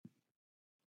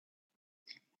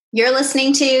You're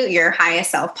listening to Your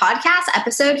Highest Self podcast,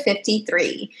 episode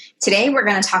 53. Today, we're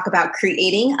going to talk about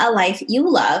creating a life you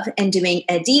love and doing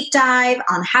a deep dive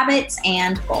on habits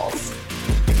and goals.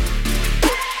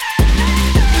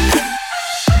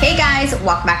 Hey guys,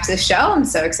 welcome back to the show. I'm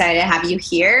so excited to have you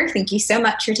here. Thank you so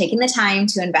much for taking the time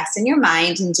to invest in your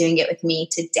mind and doing it with me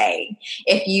today.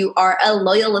 If you are a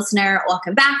loyal listener,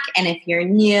 welcome back. And if you're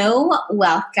new,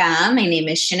 welcome. My name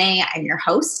is Shanae. I'm your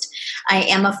host. I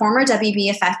am a former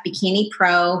WBFF Bikini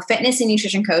Pro fitness and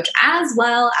nutrition coach, as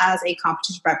well as a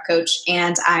competition prep coach.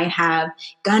 And I have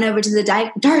gone over to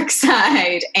the dark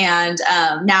side. And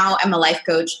now I'm a life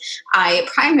coach. I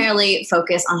primarily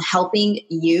focus on helping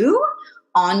you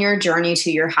on your journey to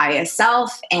your highest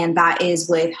self. And that is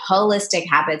with holistic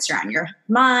habits around your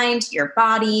mind, your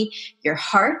body, your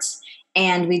heart.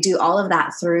 And we do all of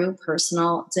that through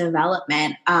personal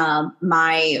development. One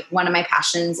of my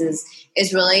passions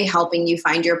is really helping you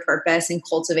find your purpose and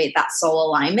cultivate that soul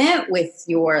alignment with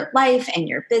your life and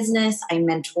your business. I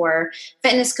mentor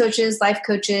fitness coaches, life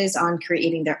coaches on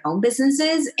creating their own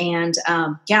businesses. And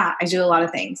I do a lot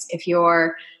of things. If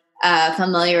you're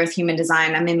familiar with human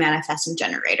design, I'm a manifesting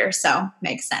generator, so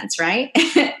makes sense, right?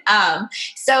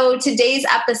 So today's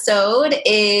episode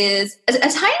is a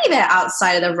tiny bit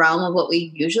outside of the realm of what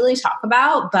we usually talk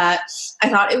about, but I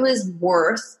thought it was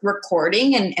worth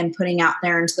recording and putting out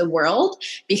there into the world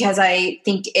because I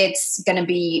think it's going to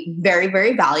be very,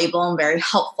 very valuable and very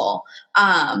helpful.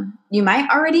 You might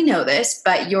already know this,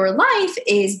 but your life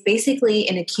is basically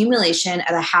an accumulation of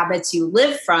the habits you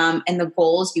live from and the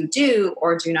goals you do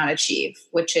or do not achieve,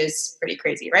 which is pretty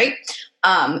crazy, right?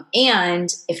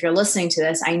 And if you're listening to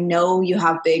this, I know you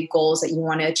have big goals that you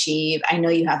want to achieve. I know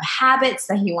you have habits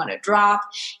that you want to drop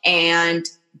and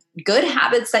good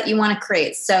habits that you want to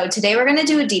create. So today we're going to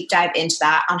do a deep dive into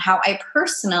that on how I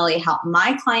personally help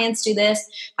my clients do this,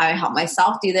 how I help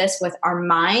myself do this with our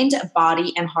mind,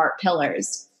 body, and heart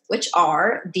pillars, which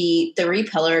are the three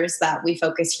pillars that we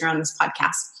focus here on this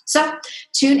podcast. So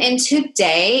tune in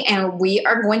today and we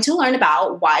are going to learn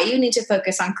about why you need to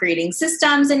focus on creating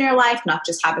systems in your life, not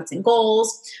just habits and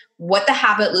goals, what the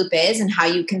habit loop is and how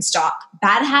you can stop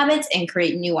bad habits and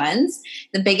create new ones,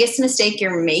 the biggest mistake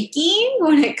you're making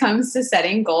when it comes to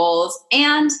setting goals,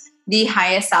 and the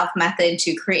highest self method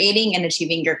to creating and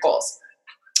achieving your goals.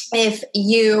 If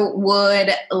you would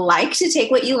like to take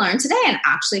what you learned today and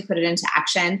actually put it into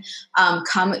action,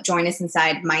 come join us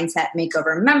inside Mindset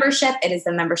Makeover Membership. It is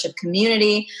the membership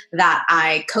community that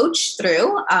I coach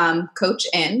through, coach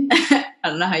in. I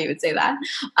don't know how you would say that.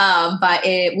 But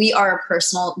we are a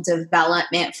personal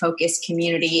development focused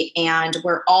community and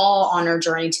we're all on our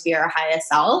journey to be our highest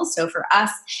selves. So for us,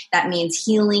 that means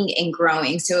healing and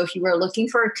growing. So if you were looking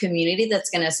for a community that's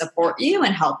going to support you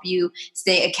and help you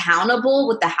stay accountable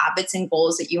with the habits and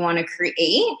goals that you want to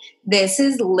create, this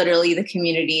is literally the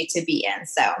community to be in.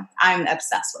 So I'm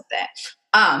obsessed with it.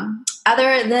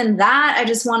 Other than that, I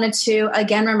just wanted to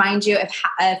again remind you if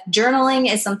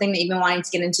journaling is something that you've been wanting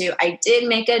to get into, I did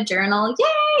make a journal.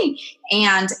 Yay!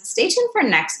 And stay tuned for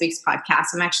next week's podcast.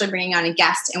 I'm actually bringing on a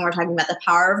guest and we're talking about the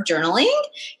power of journaling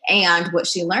and what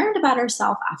she learned about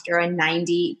herself after a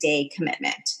 90-day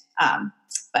commitment.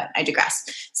 But I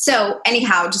digress. So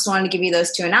anyhow, just wanted to give you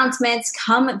those two announcements.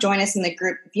 Come join us in the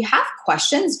group. If you have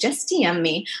questions, just DM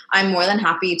me. I'm more than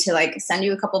happy to send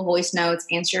you a couple voice notes,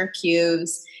 answer your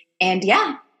Qs. And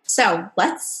yeah, so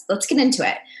let's get into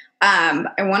it. I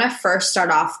want to first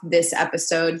start off this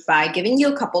episode by giving you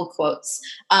a couple quotes.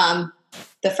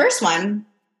 The first one,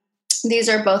 these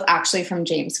are both actually from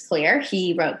James Clear.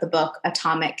 He wrote the book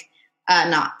Atomic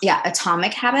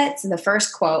Habits. The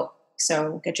first quote,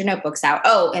 so get your notebooks out.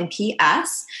 Oh, and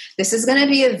P.S. This is going to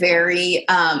be a very,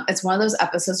 it's one of those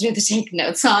episodes you have to take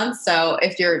notes on. So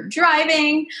if you're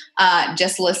driving,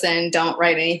 just listen, don't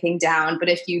write anything down. But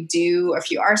if you do, or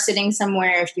if you are sitting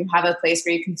somewhere, if you have a place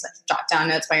where you can jot down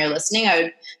notes while you're listening,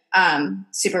 I would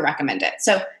super recommend it.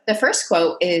 So the first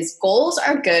quote is, goals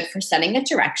are good for setting a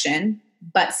direction,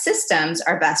 but systems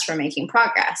are best for making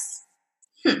progress.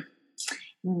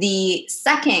 The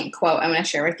second quote I'm going to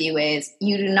share with you is,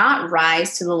 you do not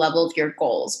rise to the level of your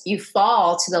goals. You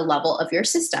fall to the level of your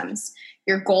systems.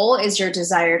 Your goal is your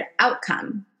desired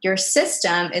outcome. Your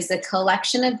system is the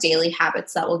collection of daily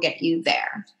habits that will get you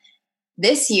there.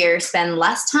 This year, spend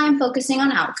less time focusing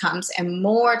on outcomes and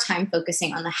more time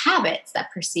focusing on the habits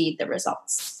that precede the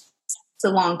results. It's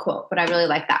a long quote, but I really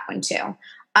like that one too.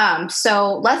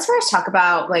 So let's first talk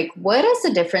about what is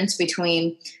the difference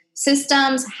between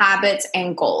systems, habits,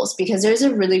 and goals, because there's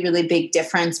a really, really big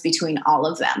difference between all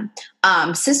of them.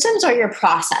 Systems are your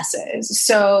processes.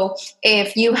 So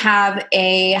if you have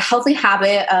a healthy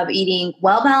habit of eating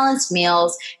well-balanced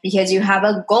meals because you have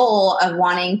a goal of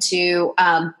wanting to,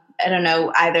 in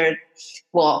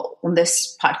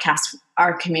this podcast,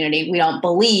 our community, we don't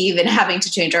believe in having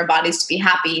to change our bodies to be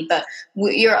happy, but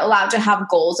you're allowed to have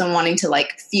goals and wanting to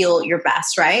like feel your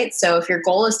best, right? So if your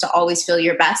goal is to always feel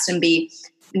your best and be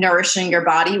nourishing your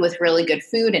body with really good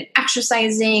food and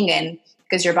exercising, and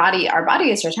because our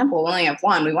body is our temple, we only have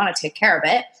one, we want to take care of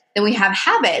it. Then we have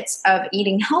habits of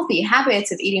eating healthy, habits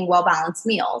of eating well-balanced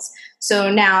meals. So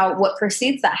now what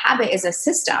precedes that habit is a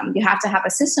system. You have to have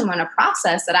a system and a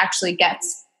process that actually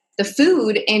gets the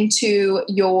food into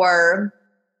your...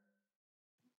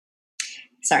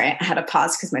 Sorry, I had to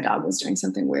pause because my dog was doing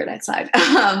something weird outside.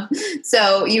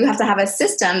 So you have to have a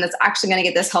system that's actually going to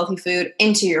get this healthy food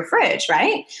into your fridge,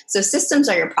 right? So systems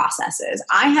are your processes.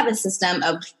 I have a system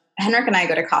of... Henrik and I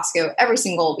go to Costco every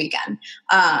single weekend.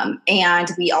 And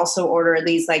we also order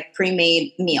these like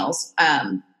pre-made meals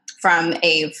from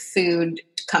a food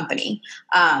company.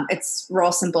 It's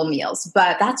Royal Simple Meals,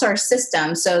 but that's our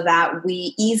system so that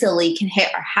we easily can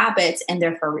hit our habits and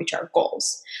therefore reach our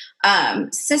goals.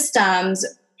 Systems,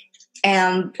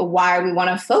 and why we want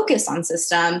to focus on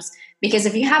systems, because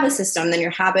if you have a system, then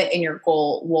your habit and your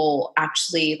goal will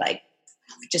actually like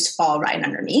just fall right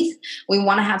underneath. We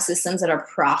want to have systems that are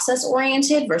process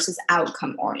oriented versus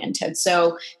outcome oriented.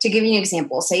 So to give you an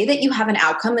example, say that you have an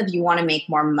outcome of you want to make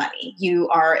more money. You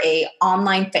are a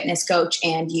online fitness coach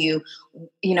and you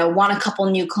want a couple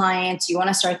new clients. You want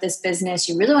to start this business.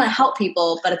 You really want to help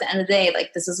people. But at the end of the day,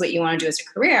 like this is what you want to do as a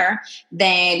career.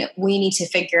 Then we need to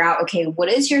figure out, okay, what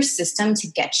is your system to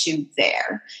get you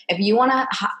there? If you want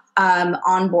to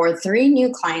onboard 3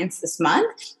 new clients this month,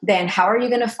 then how are you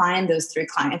going to find those 3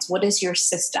 clients? What is your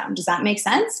system? Does that make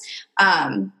sense?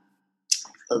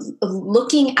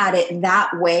 Looking at it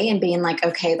that way and being like,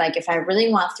 okay, like if I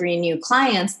really want 3 new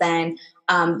clients, then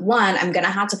 1, I'm going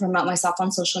to have to promote myself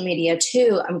on social media.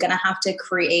 2, I'm going to have to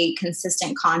create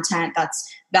consistent content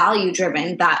that's value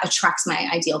driven, that attracts my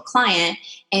ideal client.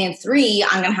 And 3,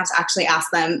 I'm going to have to actually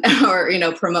ask them or,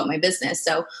 promote my business.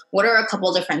 So what are a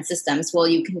couple different systems? Well,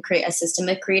 you can create a system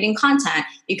of creating content.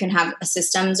 You can have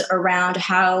systems around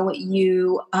how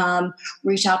you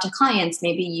reach out to clients.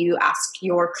 Maybe you ask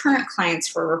your current clients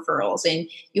for referrals and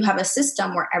you have a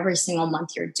system where every single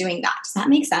month you're doing that. Does that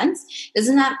make sense?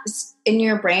 Isn't that in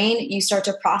your brain? You start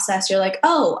to process. You're like,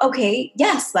 oh, okay,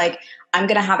 yes. Like I'm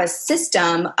going to have a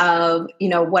system of,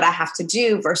 what I have to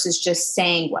do versus just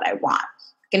saying what I want.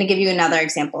 I'm going to give you another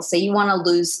example. Say you want to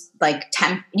lose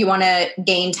you want to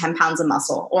gain 10 pounds of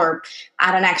muscle or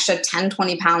add an extra 10,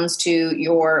 20 pounds to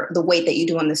the weight that you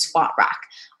do on the squat rack.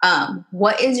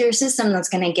 What is your system that's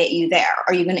going to get you there?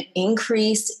 Are you going to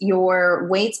increase your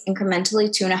weights incrementally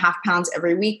 2.5 pounds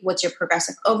every week? What's your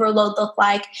progressive overload look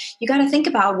like? You got to think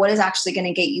about what is actually going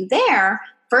to get you there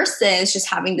versus just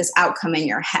having this outcome in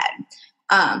your head.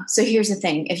 So here's the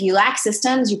thing. If you lack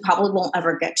systems, you probably won't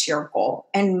ever get to your goal.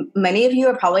 And many of you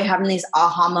are probably having these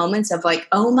aha moments of like,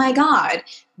 oh my God,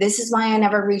 this is why I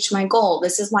never reach my goal.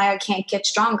 This is why I can't get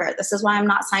stronger. This is why I'm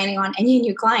not signing on any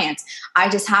new clients. I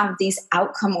just have these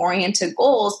outcome-oriented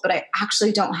goals, but I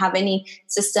actually don't have any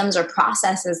systems or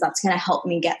processes that's going to help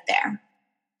me get there.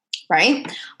 Right?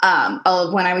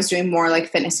 When I was doing more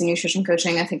like fitness and nutrition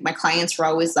coaching, I think my clients were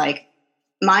always like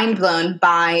mind blown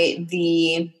by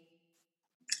the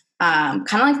kind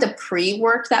of like the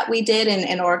pre-work that we did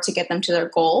in order to get them to their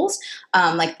goals,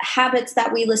 like the habits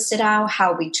that we listed out,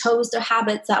 how we chose the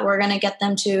habits that were going to get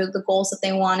them to the goals that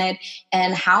they wanted,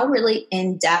 and how really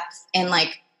in-depth and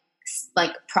like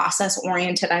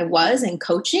process-oriented I was in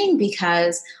coaching,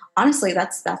 because honestly,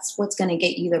 that's what's going to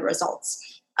get you the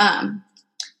results.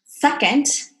 Second,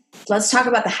 let's talk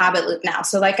about the habit loop now.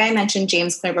 So like I mentioned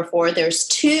James Clear before, there's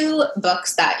 2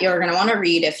 books that you're going to want to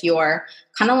read if you're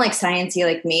kind of like sciencey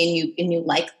like me and you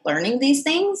like learning these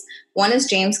things. One is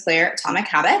James Clear, Atomic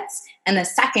Habits, and the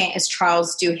second is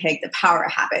Charles Duhigg, The Power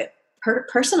of Habit.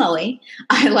 Personally,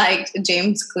 I liked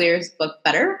James Clear's book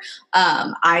better.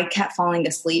 I kept falling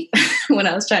asleep when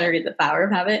I was trying to read The Power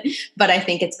of Habit, but I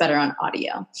think it's better on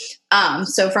audio.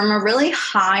 So from a really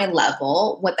high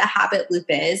level, what the habit loop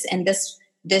is, and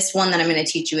this one that I'm going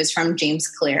to teach you is from James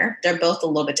Clear. They're both a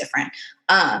little bit different.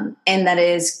 And that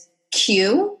is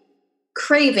cue,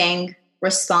 craving,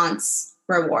 response,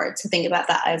 reward. So think about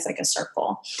that as like a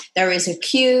circle. There is a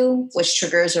cue, which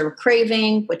triggers a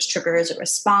craving, which triggers a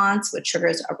response, which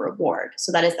triggers a reward.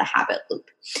 So that is the habit loop.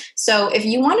 So if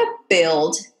you want to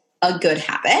build a good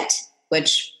habit,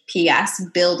 which P.S.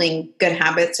 Building good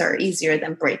habits are easier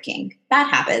than breaking bad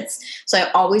habits. So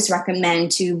I always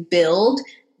recommend to build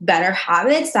better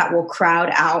habits that will crowd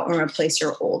out and replace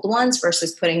your old ones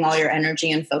versus putting all your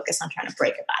energy and focus on trying to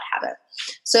break a bad habit.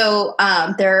 So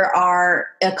there are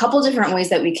a couple different ways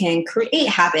that we can create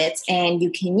habits, and you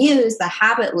can use the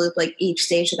habit loop, like each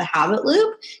stage of the habit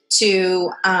loop,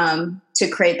 to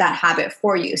create that habit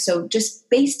for you. So just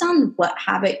based on what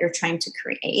habit you're trying to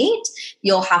create,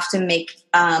 you'll have to make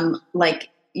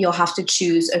you'll have to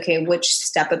choose, okay, which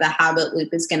step of the habit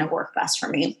loop is going to work best for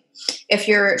me. If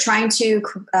you're trying to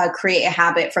create a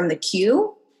habit from the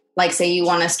cue, like say you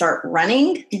want to start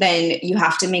running, then you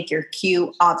have to make your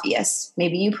cue obvious.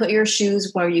 Maybe you put your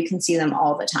shoes where you can see them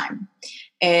all the time.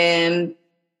 And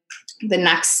the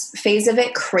next phase of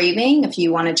it, craving, if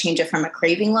you want to change it from a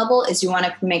craving level, is you want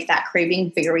to make that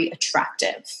craving very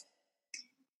attractive.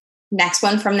 Next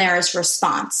one from there is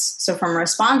response. So from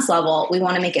response level, we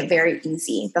want to make it very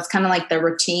easy. That's kind of like the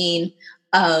routine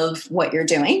of what you're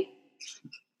doing.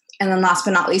 And then last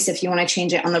but not least, if you want to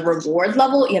change it on the reward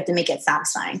level, you have to make it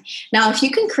satisfying. Now, if you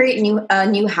can create a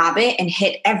new habit and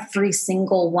hit every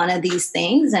single one of these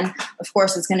things, and of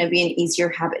course, it's going to be an easier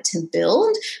habit to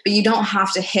build, but you don't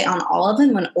have to hit on all of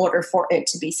them in order for it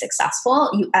to be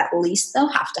successful. You at least, though,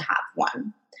 have to have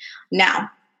one. Now,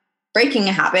 breaking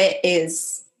a habit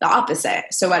is the opposite.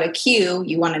 So at a cue,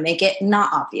 you want to make it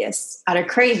not obvious. At a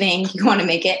craving, you want to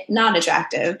make it not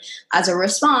attractive. As a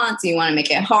response, you want to make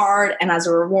it hard. And as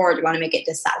a reward, you want to make it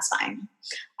dissatisfying.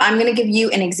 I'm going to give you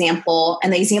an example,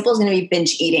 and the example is going to be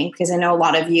binge eating, because I know a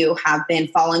lot of you have been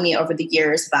following me over the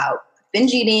years about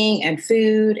binge eating and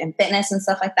food and fitness and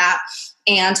stuff like that.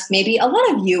 And maybe a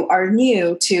lot of you are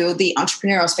new to the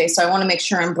entrepreneurial space. So I want to make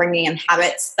sure I'm bringing in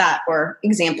habits or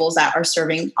examples that are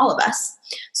serving all of us.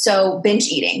 So binge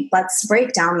eating, let's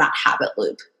break down that habit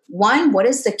loop. One, what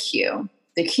is the cue?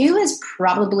 The cue is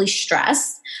probably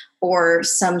stress or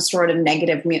some sort of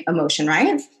negative emotion,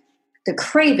 right? The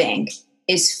craving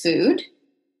is food.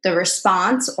 The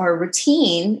response or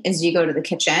routine is you go to the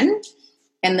kitchen.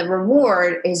 And the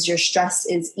reward is your stress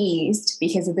is eased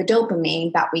because of the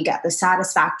dopamine that we get, the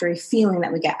satisfactory feeling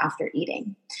that we get after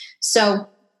eating. So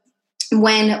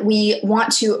when we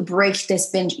want to break this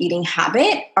binge eating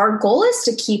habit, our goal is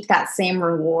to keep that same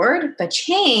reward, but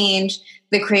change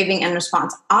the craving and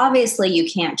response. Obviously, you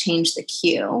can't change the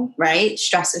cue, right?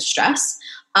 Stress is stress.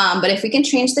 But if we can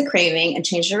change the craving and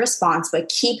change the response, but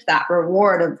keep that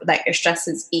reward of that your stress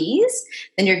is eased,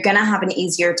 then you're going to have an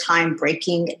easier time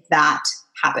breaking that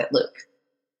habit loop.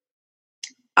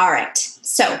 All right.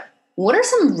 So what are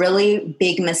some really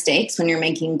big mistakes when you're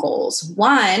making goals?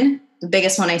 One, the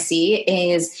biggest one I see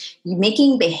is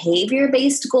making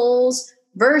behavior-based goals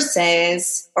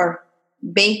versus,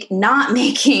 not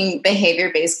making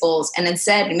behavior-based goals and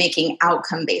instead making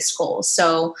outcome-based goals.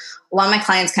 So a lot of my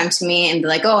clients come to me and be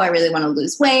like, oh, I really want to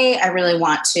lose weight. I really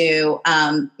want to,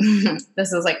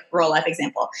 this is like real life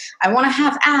example. I want to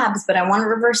have abs, but I want to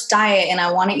reverse diet and I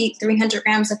want to eat 300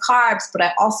 grams of carbs, but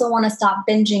I also want to stop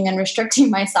binging and restricting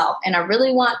myself. And I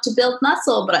really want to build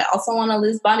muscle, but I also want to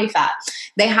lose body fat.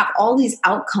 They have all these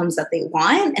outcomes that they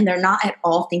want, and they're not at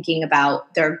all thinking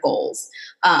about their goals,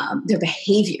 their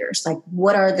behaviors, like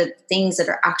what are the things that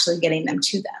are actually getting them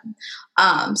to them.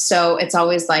 So it's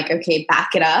always like, okay,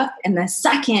 back it up. And the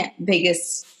second big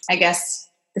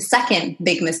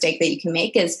mistake that you can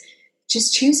make is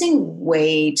just choosing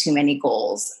way too many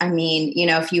goals. I mean,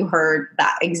 if you heard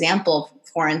that example,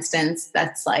 for instance,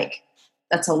 that's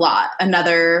a lot.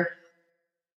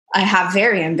 I have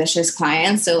very ambitious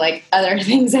clients. So like other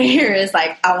things I hear is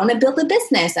like, I want to build a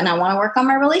business and I want to work on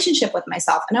my relationship with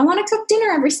myself and I want to cook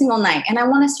dinner every single night and I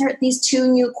want to start these 2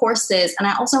 new courses and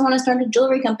I also want to start a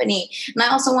jewelry company and I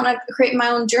also want to create my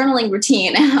own journaling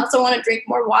routine and I also want to drink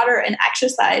more water and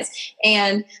exercise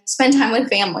and spend time with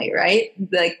family, right?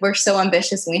 Like we're so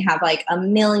ambitious and we have like a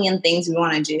million things we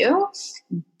want to do.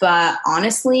 But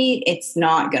honestly, it's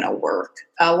not going to work.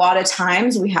 A lot of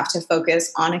times we have to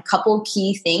focus on a couple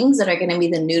key things that are going to be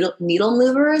the needle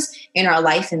movers in our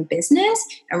life and business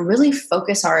and really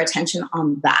focus our attention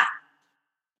on that.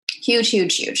 Huge,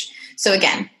 huge, huge. So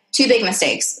again, 2 big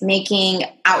mistakes, making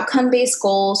outcome-based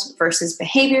goals versus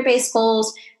behavior-based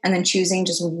goals, and then choosing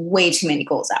just way too many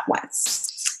goals at once.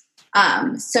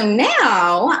 So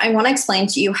now I want to explain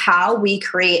to you how we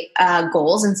create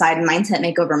goals inside Mindset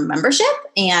Makeover membership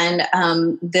and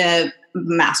the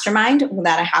mastermind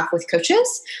that I have with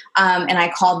coaches. And I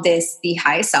call this the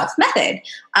High Self Method.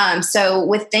 So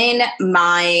within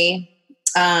my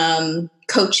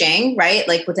coaching, right?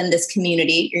 Like within this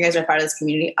community, you guys are part of this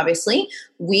community, obviously,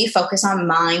 we focus on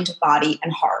mind, body,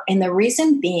 and heart. And the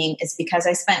reason being is because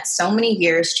I spent so many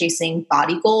years chasing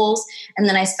body goals. And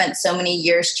then I spent so many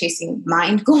years chasing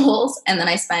mind goals. And then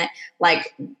I spent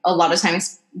like a lot of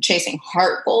times chasing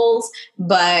heart goals.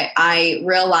 But I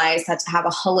realized that to have a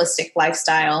holistic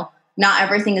lifestyle, not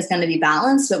everything is going to be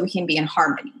balanced, but we can be in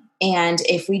harmony. And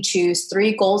if we choose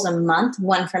 3 goals a month,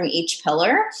 1 from each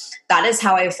pillar, that is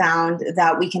how I found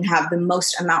that we can have the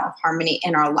most amount of harmony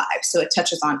in our lives. So it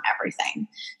touches on everything.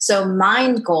 So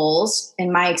mind goals,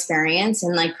 in my experience,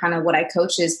 and like kind of what I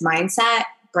coach is mindset,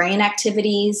 brain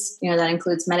activities, that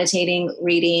includes meditating,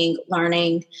 reading,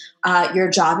 learning,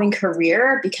 your job and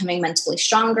career, becoming mentally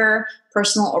stronger,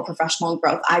 personal or professional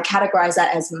growth. I categorize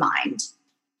that as mind.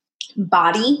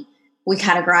 Body, we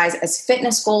categorize as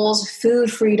fitness goals,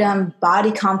 food freedom,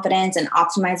 body confidence, and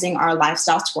optimizing our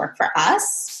lifestyle to work for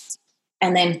us.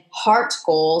 And then heart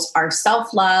goals are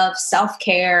self-love,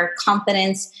 self-care,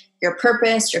 confidence, your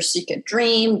purpose, your secret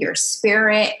dream, your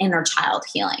spirit, inner child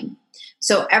healing.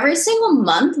 So every single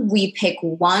month, we pick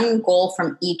 1 goal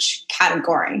from each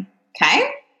category. Okay?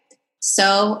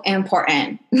 So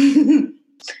important.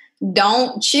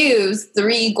 Don't choose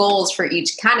 3 goals for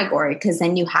each category, because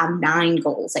then you have 9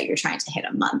 goals that you're trying to hit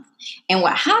a month. And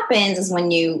what happens is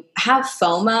when you have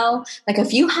FOMO, like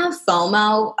if you have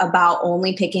FOMO about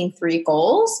only picking 3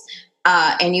 goals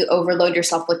and you overload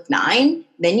yourself with 9,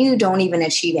 then you don't even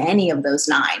achieve any of those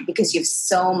 9 because you have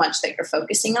so much that you're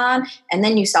focusing on. And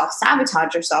then you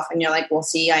self-sabotage yourself and you're like, well,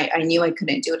 see, I knew I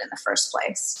couldn't do it in the first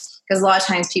place. Because a lot of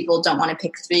times people don't want to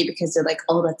pick 3 because they're like,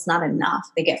 oh, that's not enough.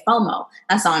 They get FOMO.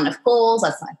 That's not enough goals.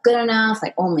 That's not good enough.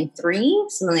 Like only 3.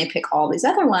 So then they pick all these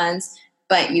other ones,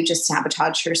 but you just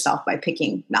sabotage yourself by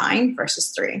picking 9 versus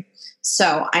 3.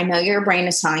 So I know your brain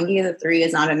is telling you that 3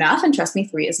 is not enough. And trust me,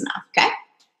 3 is enough. Okay.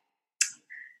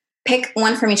 Pick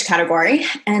 1 from each category.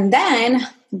 And then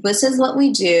this is what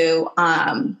we do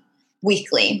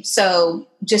weekly. So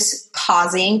just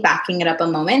pausing, backing it up a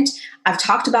moment. I've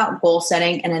talked about goal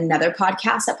setting in another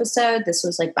podcast episode. This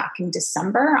was like back in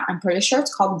December. I'm pretty sure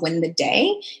it's called Win the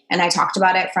Day. And I talked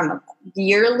about it from a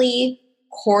yearly,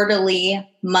 quarterly,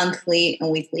 monthly, and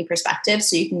weekly perspective.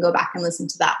 So you can go back and listen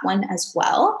to that one as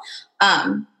well.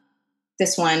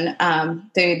 This one,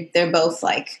 they're both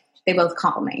like, they both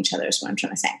complement each other is what I'm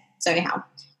trying to say. So anyhow,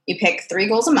 you pick 3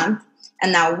 goals a month.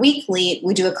 And now weekly,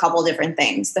 we do a couple different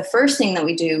things. The first thing that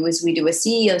we do is we do a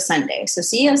CEO Sunday. So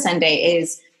CEO Sunday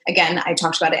is, again, I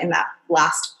talked about it in that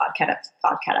last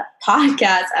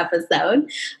podcast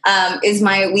episode, is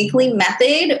my weekly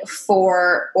method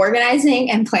for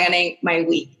organizing and planning my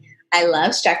week. I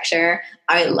love structure.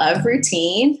 I love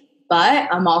routine,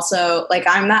 but I'm also like,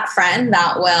 I'm that friend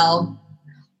that will,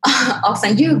 I'll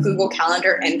send you a Google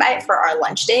Calendar invite for our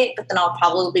lunch date, but then I'll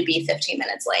probably be 15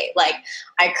 minutes late. Like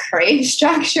I crave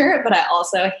structure, but I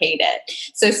also hate it.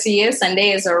 So CEO Sunday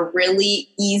is a really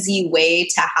easy way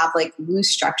to have like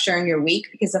loose structure in your week,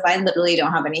 because if I literally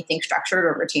don't have anything structured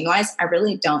or routine wise, I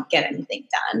really don't get anything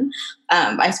done.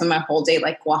 I spend my whole day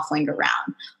like waffling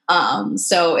around.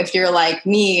 So if you're like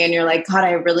me and you're like, God,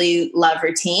 I really love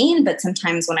routine, but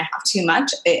sometimes when I have too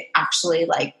much, it actually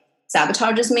like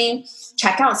sabotages me.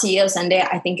 Check out CEO Sunday.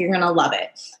 I think you're going to love it.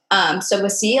 So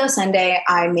with CEO Sunday,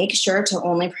 I make sure to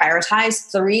only prioritize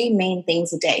 3 main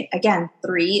things a day. Again,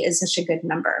 3 is such a good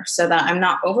number so that I'm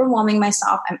not overwhelming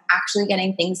myself. I'm actually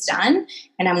getting things done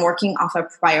and I'm working off a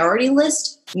priority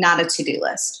list, not a to-do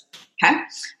list. Okay.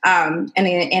 And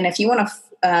if you want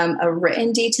a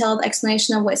written detailed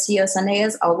explanation of what CEO Sunday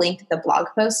is, I'll link the blog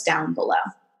post down below.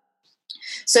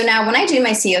 So now when I do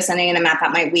my CEO Sunday and I map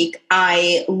out my week,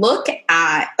 I look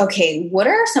at, okay, what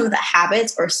are some of the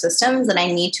habits or systems that I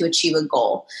need to achieve a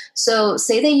goal? So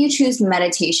say that you choose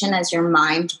meditation as your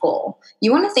mind goal.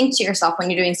 You want to think to yourself when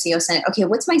you're doing CEO Sunday, okay,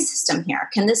 what's my system here?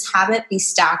 Can this habit be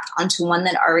stacked onto one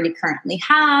that I already currently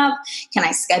have? Can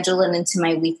I schedule it into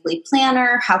my weekly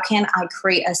planner? How can I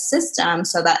create a system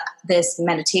so that this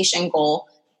meditation goal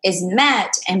is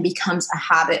met and becomes a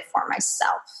habit for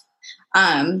myself?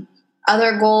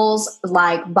 Other goals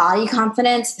like body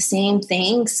confidence, same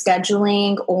thing,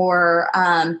 scheduling or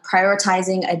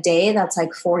prioritizing a day that's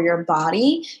like for your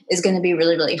body is going to be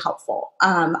really, really helpful.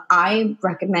 I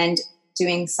recommend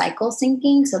doing cycle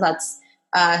syncing. So that's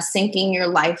syncing your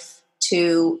life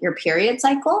to your period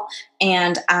cycle.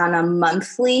 And on a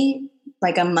monthly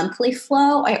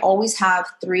flow, I always have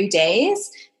 3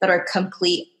 days that are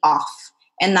complete off.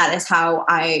 And that is how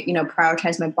I,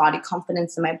 prioritize my body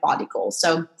confidence and my body goals.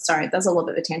 So sorry, that's a little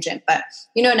bit of a tangent, but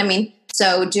you know what I mean?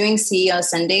 So doing CEO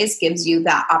Sundays gives you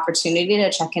that opportunity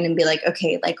to check in and be like,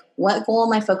 okay, like what goal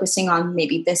am I focusing on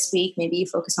maybe this week? Maybe you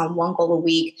focus on one goal a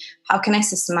week. How can I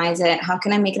systemize it? How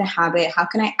can I make it a habit? How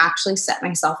can I actually set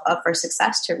myself up for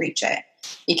success to reach it?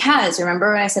 Because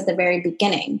remember what I said at the very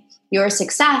beginning, your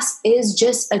success is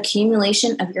just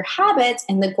accumulation of your habits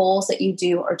and the goals that you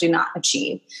do or do not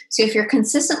achieve. So if you're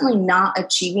consistently not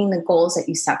achieving the goals that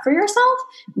you set for yourself,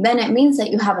 then it means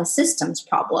that you have a systems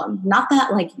problem. Not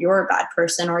that like you're a bad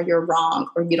person or you're wrong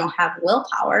or you don't have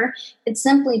willpower. It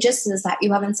simply just is that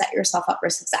you haven't set yourself up for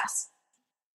success.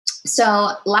 So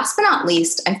last but not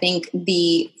least, I think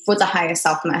for the highest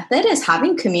self method is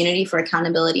having community for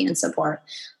accountability and support.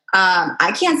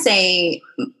 I can't say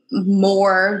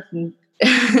more.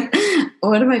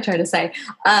 What am I trying to say?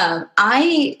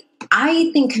 I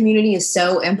think community is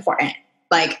so important.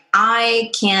 Like I'm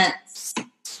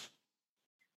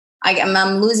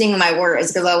losing my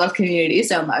words because I love community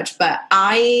so much, but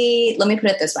let me put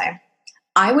it this way.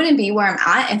 I wouldn't be where I'm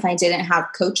at if I didn't have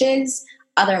coaches,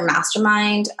 other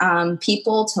mastermind,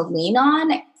 people to lean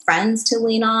on, friends to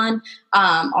lean on,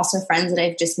 also friends that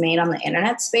I've just made on the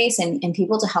internet space and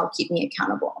people to help keep me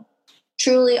accountable.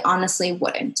 Truly, honestly,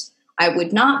 wouldn't. I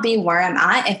would not be where I'm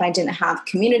at if I didn't have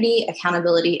community,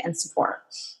 accountability, and support.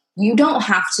 You don't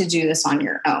have to do this on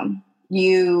your own.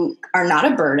 You are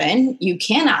not a burden. You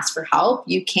can ask for help.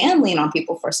 You can lean on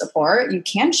people for support. You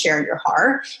can share your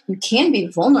heart. You can be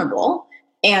vulnerable.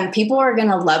 And people are going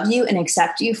to love you and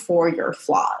accept you for your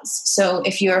flaws. So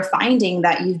if you're finding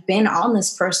that you've been on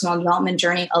this personal development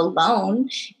journey alone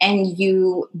and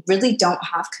you really don't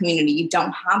have community, you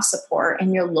don't have support,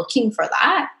 and you're looking for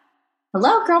that,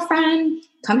 hello, girlfriend,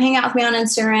 come hang out with me on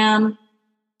Instagram.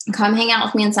 Come hang out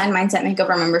with me inside Mindset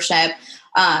Makeover membership.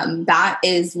 That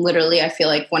is literally, I feel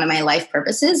like one of my life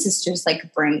purposes is just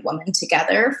like bring women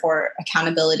together for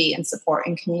accountability and support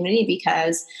and community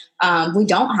because we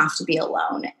don't have to be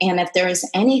alone. And if there's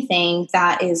anything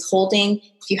that is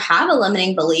if you have a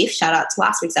limiting belief, shout out to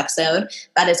last week's episode,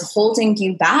 that is holding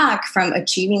you back from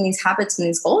achieving these habits and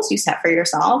these goals you set for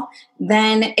yourself,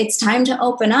 then it's time to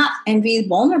open up and be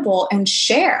vulnerable and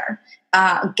share.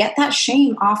 Get that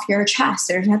shame off your chest.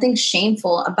 There's nothing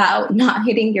shameful about not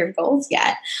hitting your goals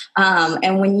yet.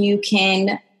 And when you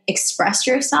can express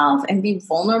yourself and be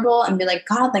vulnerable and be like,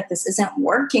 God, like this isn't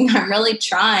working. I'm really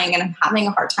trying and I'm having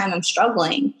a hard time. I'm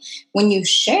struggling. When you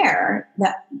share,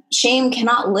 that shame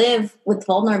cannot live with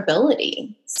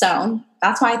vulnerability. So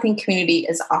that's why I think community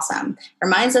is awesome. It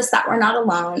reminds us that we're not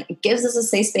alone. It gives us a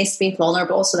safe space to be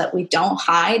vulnerable so that we don't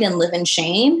hide and live in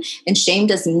shame. And shame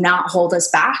does not hold us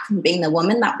back from being the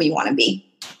woman that we want to be.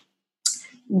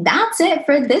 That's it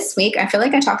for this week. I feel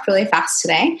like I talked really fast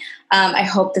today. I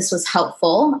hope this was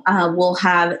helpful. We'll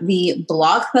have the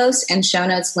blog post and show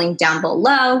notes linked down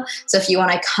below. So if you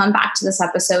want to come back to this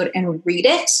episode and read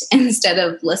it instead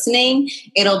of listening,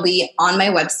 it'll be on my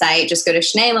website. Just go to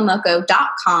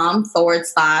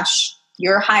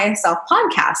shanaemomoko.com/Your Highest Self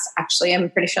Podcast. Actually, I'm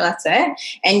pretty sure that's it.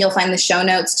 And you'll find the show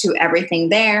notes to everything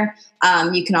there.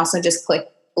 You can also just click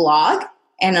blog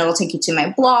and it'll take you to my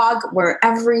blog where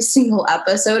every single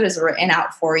episode is written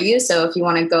out for you. So if you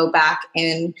want to go back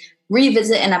and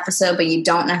revisit an episode, but you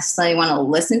don't necessarily want to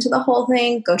listen to the whole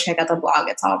thing, go check out the blog.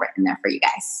 It's all written there for you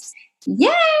guys.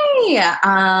 Yay!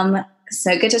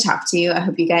 So good to talk to you. I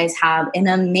hope you guys have an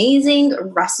amazing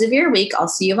rest of your week. I'll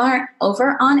see you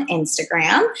over on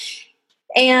Instagram.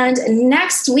 And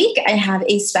next week, I have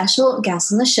a special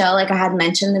guest on the show. Like I had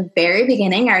mentioned in the very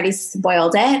beginning, I already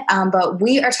spoiled it, but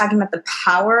we are talking about the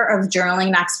power of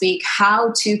journaling next week,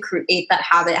 how to create that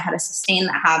habit, how to sustain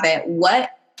that habit,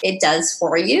 what it does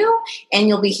for you. And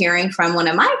you'll be hearing from one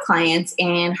of my clients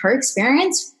and her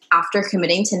experience after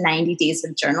committing to 90 days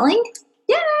of journaling.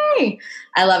 Yay!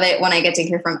 I love it when I get to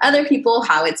hear from other people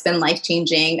how it's been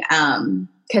life-changing.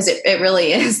 Because it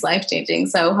really is life-changing.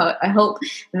 So I hope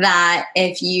that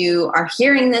if you are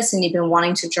hearing this and you've been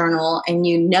wanting to journal and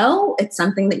you know it's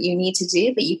something that you need to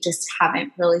do, but you just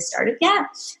haven't really started yet,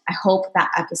 I hope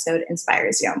that episode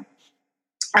inspires you.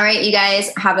 All right, you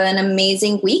guys, have an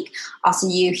amazing week. I'll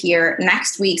see you here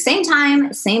next week. Same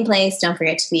time, same place. Don't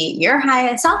forget to be your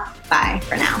highest self. Bye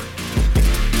for now.